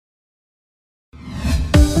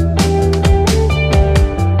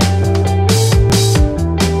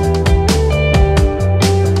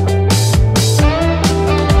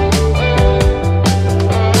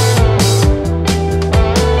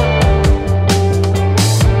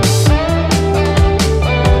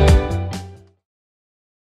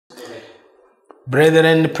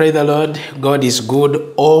Brethren, praise the Lord. God is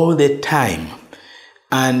good all the time.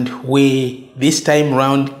 And we, this time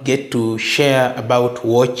round, get to share about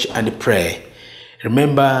watch and pray.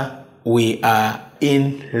 Remember, we are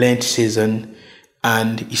in Lent season,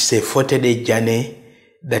 and it's a 40-day journey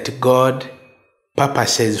that God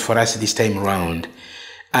purposes for us this time round.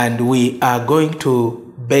 And we are going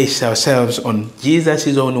to base ourselves on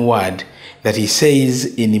Jesus' own word that he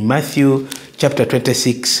says in Matthew chapter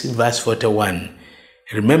 26, verse 41.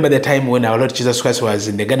 Remember the time when our Lord Jesus Christ was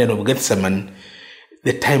in the Garden of Gethsemane,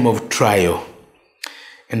 the time of trial.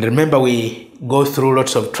 And remember, we go through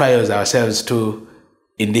lots of trials ourselves too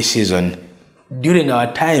in this season, during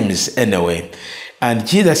our times anyway. And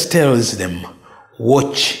Jesus tells them,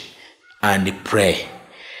 watch and pray,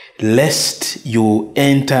 lest you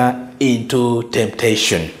enter into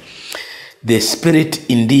temptation. The spirit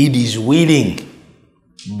indeed is willing,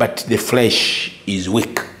 but the flesh is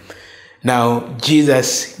weak. Now,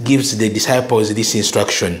 Jesus gives the disciples this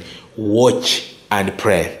instruction, watch and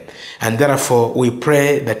pray. And therefore, we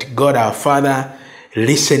pray that God our Father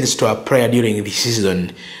listens to our prayer during this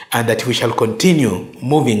season, and that we shall continue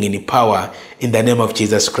moving in power in the name of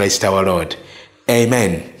Jesus Christ our Lord.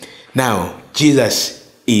 Amen. Now, Jesus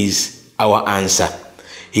is our answer.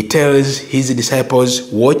 He tells his disciples,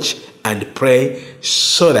 watch and pray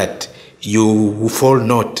so that you fall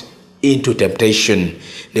not into temptation.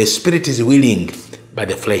 The spirit is willing, but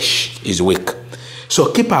the flesh is weak.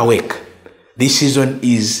 So keep awake. This season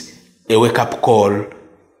is a wake-up call.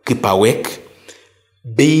 Keep awake.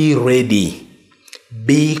 Be ready.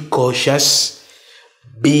 Be cautious.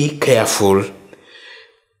 Be careful.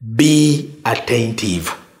 Be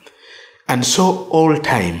attentive. And so all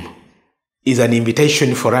time is an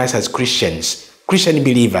invitation for us as Christians, Christian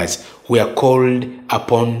believers. We are called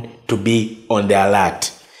upon to be on the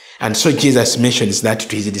alert. And so Jesus mentions that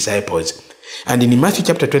to his disciples. And in Matthew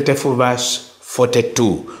chapter 24, verse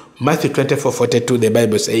 42, Matthew 24, 42, the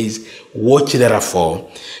Bible says, watch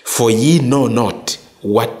therefore, for ye know not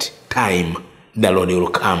what time the Lord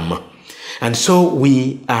will come. And so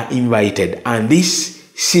we are invited, and this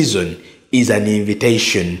season is an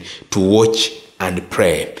invitation to watch and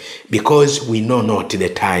pray, because we know not the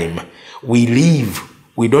time. We live,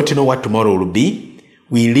 we don't know what tomorrow will be.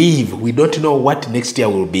 We live, we don't know what next year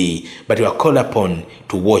will be, but we are called upon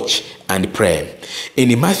to watch and pray.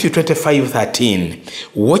 In Matthew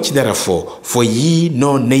 25:13, watch therefore, for ye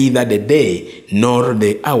know neither the day nor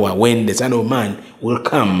the hour when the Son of Man will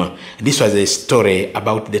come. This was a story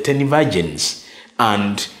about the 10 virgins,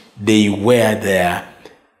 and they were there,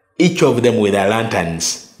 each of them with their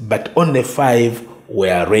lanterns, but only 5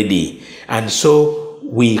 were ready. And so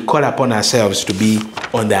we call upon ourselves to be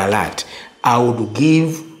on the alert. I would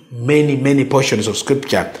give many portions of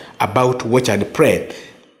scripture about watch and pray,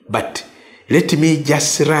 but let me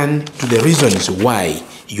just run to the reasons why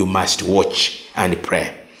you must watch and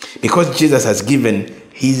pray. Because Jesus has given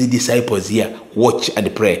his disciples here, watch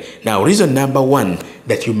and pray. Now, reason number 1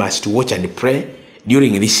 that you must watch and pray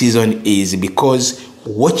during this season is because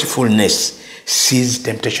watchfulness sees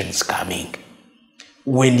temptations coming.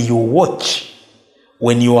 When you watch,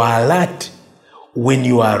 when you are alert, when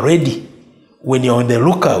you are ready, when you're on the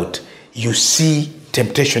lookout, you see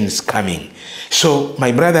temptations coming. So,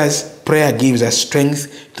 my brothers, prayer gives us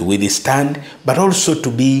strength to withstand, but also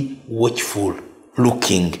to be watchful,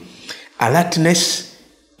 looking. Alertness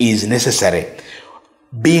is necessary.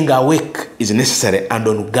 Being awake is necessary and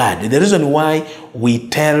on guard. The reason why we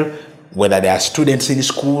tell whether there are students in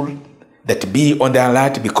school that be on the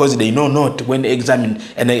alert, because they know not when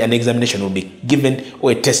an examination will be given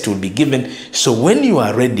or a test will be given. So when you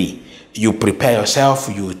are ready, you prepare yourself,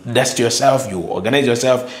 you dust yourself, you organize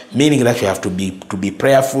yourself, meaning that you have to be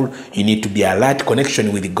prayerful. You need to be alert.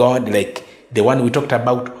 Connection with God, like the one we talked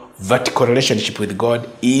about, vertical relationship with God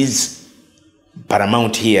is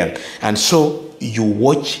paramount here. And so you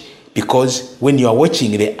watch, because when you are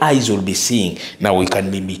watching, the eyes will be seeing. Now we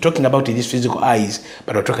can be talking about these physical eyes,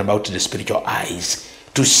 but we're talking about the spiritual eyes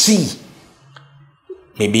to see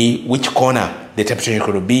maybe which corner the temptation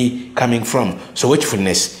could be coming from. So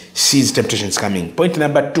watchfulness sees temptations coming. Point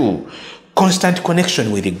number 2, constant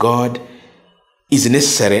connection with God is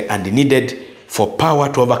necessary and needed for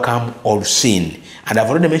power to overcome all sin. And I've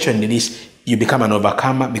already mentioned this, you become an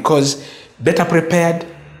overcomer because better prepared,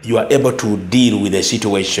 you are able to deal with the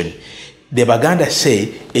situation. The Baganda say,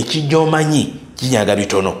 ekijomanyi kinyaga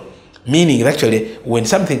bitono. Meaning, actually, when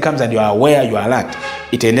something comes and you are aware, you are alert,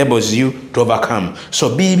 it enables you to overcome.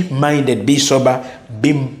 So be minded, be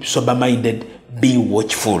sober-minded, be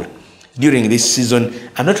watchful. During this season,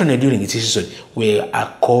 and not only during this season, we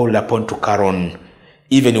are called upon to carry on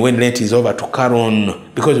even when Lent is over, to carry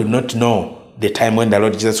on, because we do not know the time when the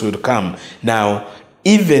Lord Jesus will come. Now,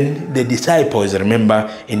 even the disciples,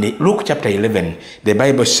 remember in Luke chapter 11, the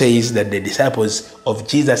Bible says that the disciples of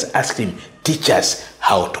Jesus asked him, teach us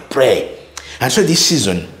how to pray. And so this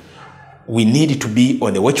season, we need to be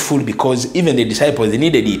on the watchful, because even the disciples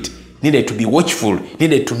needed to be watchful,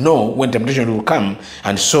 needed to know when temptation will come.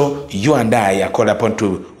 And so you and I are called upon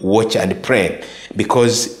to watch and pray,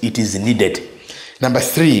 because it is needed. Number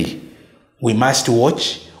 3, we must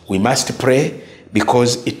watch, we must pray,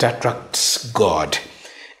 because it attracts God.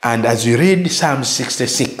 And as you read Psalm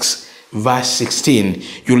 66, verse 16,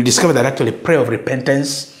 you'll discover that actually prayer of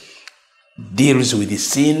repentance deals with the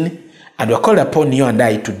sin, and we're called upon, you and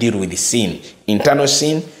I, to deal with the sin, internal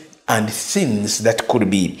sin, and sins that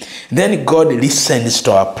could be. Then God listens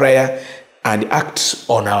to our prayer and acts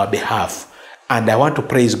on our behalf. And I want to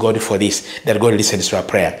praise God for this, that God listens to our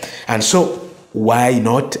prayer. And so, why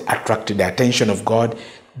not attract the attention of God?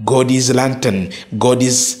 God is lantern, God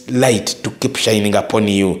is light to keep shining upon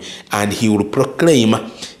you. And he will proclaim,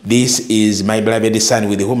 this is my beloved Son,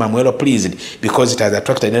 with whom I'm well pleased, because it has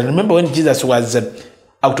attracted. And remember when Jesus was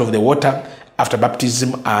out of the water after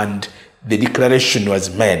baptism, and the declaration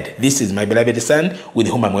was made, this is my beloved Son, with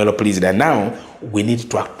whom I'm well pleased. And now we need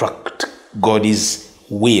to attract God's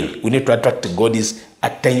will. We need to attract God's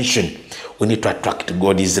attention. We need to attract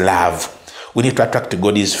God's love. We need to attract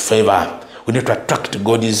God's favor. We need to attract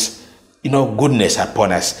God's, goodness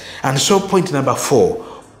upon us. And so point number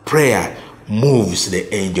 4, prayer moves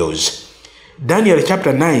the angels. Daniel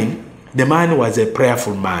chapter 9, the man was a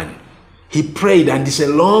prayerful man. He prayed, and it's a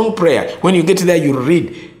long prayer. When you get there, you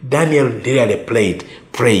read, Daniel really prayed.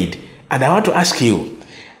 And I want to ask you,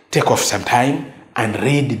 take off some time and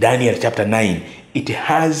read Daniel chapter 9. It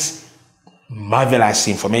has marvelous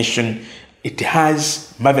information. It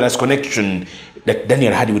has marvelous connection that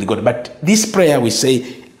Daniel had with God. But this prayer, we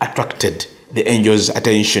say, attracted the angel's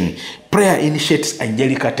attention. Prayer initiates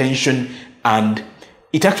angelic attention, and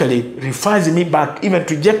it actually refers me back even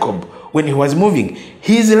to Jacob. When he was moving,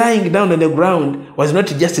 his lying down on the ground was not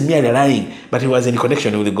just merely lying, but he was in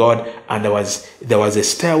connection with God, and there was a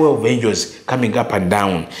stairway of angels coming up and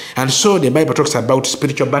down. And so the Bible talks about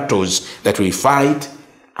spiritual battles that we fight,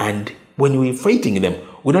 and when we're fighting them,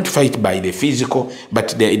 we don't fight by the physical, but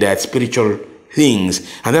they are spiritual things.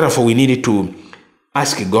 And therefore we needed to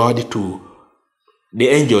ask God, the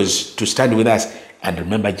angels, to stand with us. And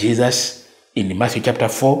remember Jesus in Matthew chapter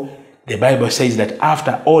 4, the Bible says that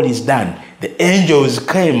after all is done, the angels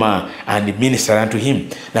came and ministered unto him.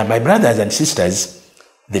 Now, my brothers and sisters,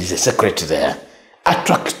 there is a secret there.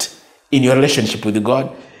 Attract in your relationship with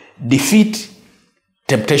God, defeat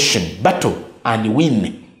temptation, battle, and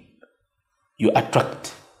win. You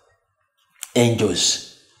attract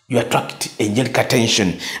angels. You attract angelic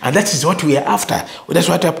attention. And that is what we are after. That's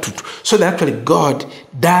what we're up to. So that actually God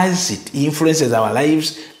does it. He influences our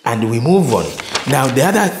lives, and we move on. Now, the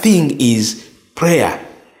other thing is prayer.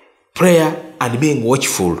 Prayer and being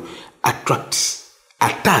watchful attacks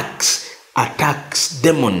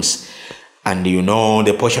demons. And you know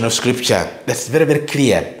the portion of scripture that's very, very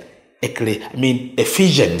clear.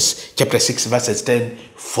 Ephesians chapter 6 verses 10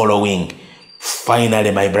 following.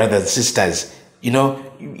 Finally, my brothers and sisters,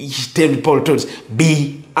 Paul told us,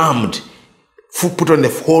 be armed. Put on the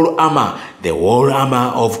whole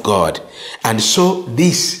armor of God. And so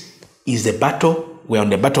this is the battle. We're on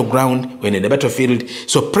the battleground. We're in the battlefield.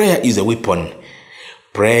 So prayer is a weapon.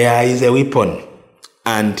 Prayer is a weapon.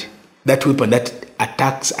 And that weapon that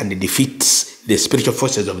attacks and defeats the spiritual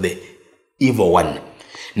forces of the evil one.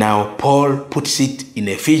 Now, Paul puts it in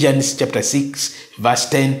Ephesians chapter 6, verse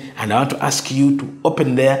 10. And I want to ask you to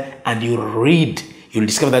open there and you read. You'll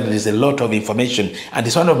discover that there is a lot of information. And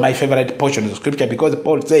it's one of my favorite portions of scripture, because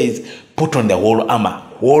Paul says, put on the whole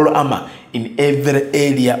armor in every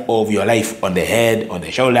area of your life, on the head, on the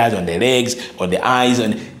shoulders, on the legs, on the eyes,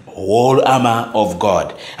 on the whole armor of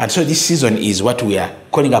God. And so this season is what we are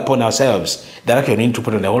calling upon ourselves, that actually we need to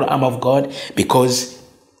put on the whole armor of God, because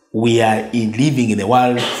we are living in a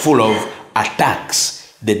world full of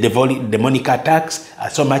attacks. The demonic attacks are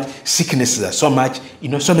so much, sicknesses are so much,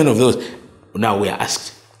 so many of those. Now we are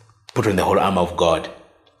asked, put on the whole armor of God.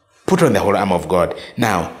 Put on the whole armor of God.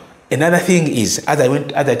 Now, another thing is, as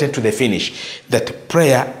I tend to the finish, that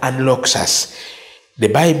prayer unlocks us. The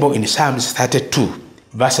Bible in Psalms 32,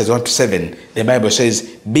 verses 1 to 7, the Bible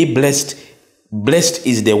says, be blessed. Blessed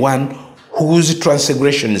is the one whose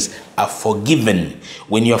transgressions are forgiven.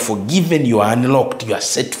 When you are forgiven, you are unlocked, you are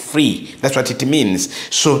set free. That's what it means.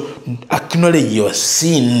 So acknowledge your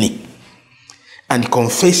sin and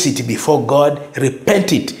confess it before God,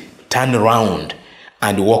 repent it, turn around,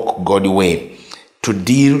 and walk God's way, to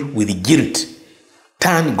deal with guilt,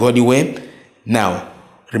 turn God's way. Now,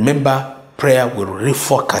 remember, prayer will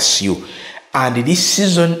refocus you. And this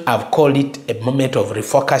season, I've called it a moment of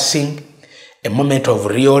refocusing, a moment of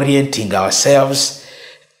reorienting ourselves,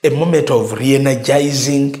 a moment of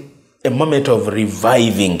re-energizing, a moment of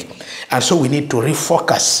reviving. And so we need to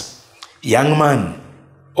refocus. Young man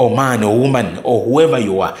or woman or whoever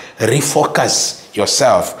you are, refocus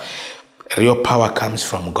yourself. Real power comes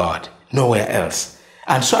from God, nowhere else.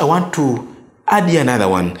 And so I want to add here another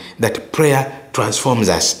one, that prayer transforms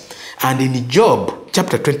us. And in Job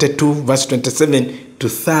chapter 22 verse 27 to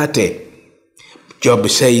 30, Job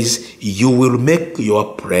says, you will make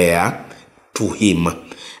your prayer to him,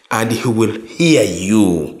 and he will hear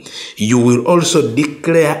you. You will also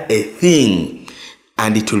declare a thing,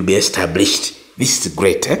 and it will be established. This is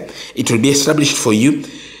great. It will be established for you,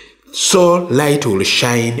 so light will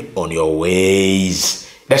shine on your ways.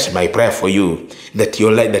 That's my prayer for you, that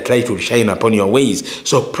that light will shine upon your ways.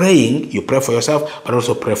 So praying, you pray for yourself, but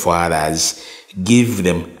also pray for others. Give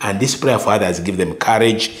them, and this prayer for others, give them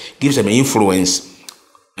courage, gives them influence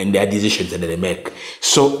in their decisions that they make.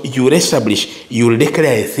 So you will establish, you will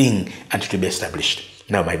declare a thing, and it will be established.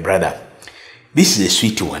 Now, my brother, this is a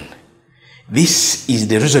sweet one. This is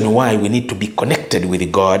the reason why we need to be connected with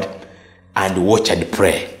God and watch and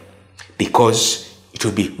pray, because it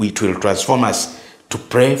will transform us to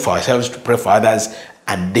pray for ourselves, to pray for others,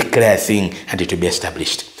 and declare a thing, and it will be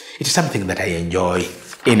established. It is something that I enjoy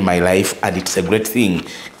in my life, and it's a great thing.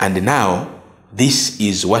 And now, this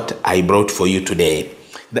is what I brought for you today,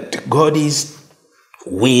 that God's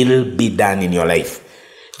will be done in your life,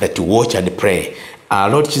 that you watch and pray. Our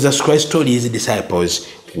Lord Jesus Christ told his disciples,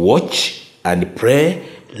 watch and pray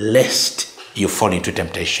lest you fall into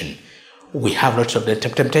temptation. We have lots of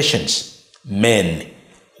temptations. Men,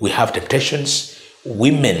 we have temptations.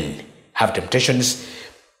 Women have temptations.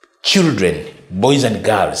 Children, boys and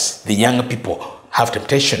girls, the young people have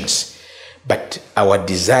temptations. But our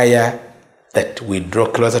desire that we draw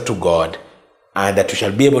closer to God and that we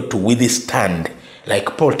shall be able to withstand,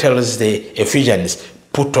 like Paul tells the Ephesians,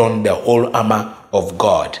 put on the whole armor of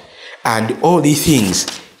God. And all these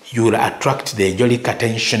things, you will attract the angelic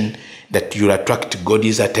attention, that you'll attract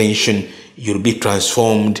God's attention, you'll be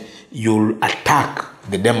transformed, you'll attack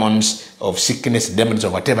the demons of sickness, demons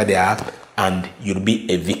of whatever they are, and you'll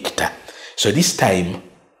be a victor. So this time,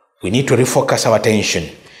 we need to refocus our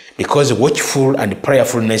attention, because watchful and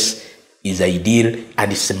prayerfulness is ideal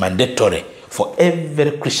and it's mandatory for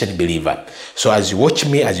every Christian believer. So as you watch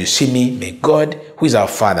me, as you see me, may God, who is our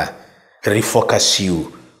Father, refocus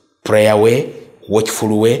you, prayer way,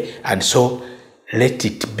 watchful way, and so let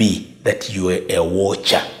it be that you are a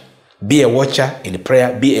watcher. Be a watcher in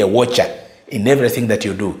prayer, be a watcher in everything that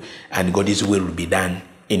you do, and God's will be done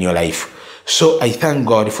in your life. So I thank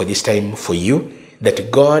God for this time for you,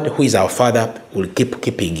 that God, who is our Father, will keep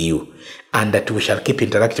keeping you, and that we shall keep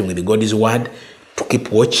interacting with God's word, to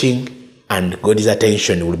keep watching, and God's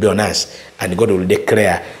attention will be on us, and God will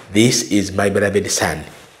declare, this is my beloved Son,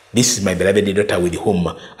 this is my beloved daughter with whom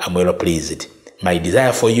I'm well pleased. My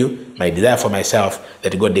desire for you, my desire for myself,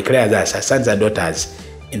 that God declares us as sons and daughters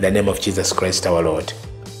in the name of Jesus Christ our Lord.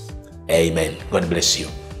 Amen. God bless you.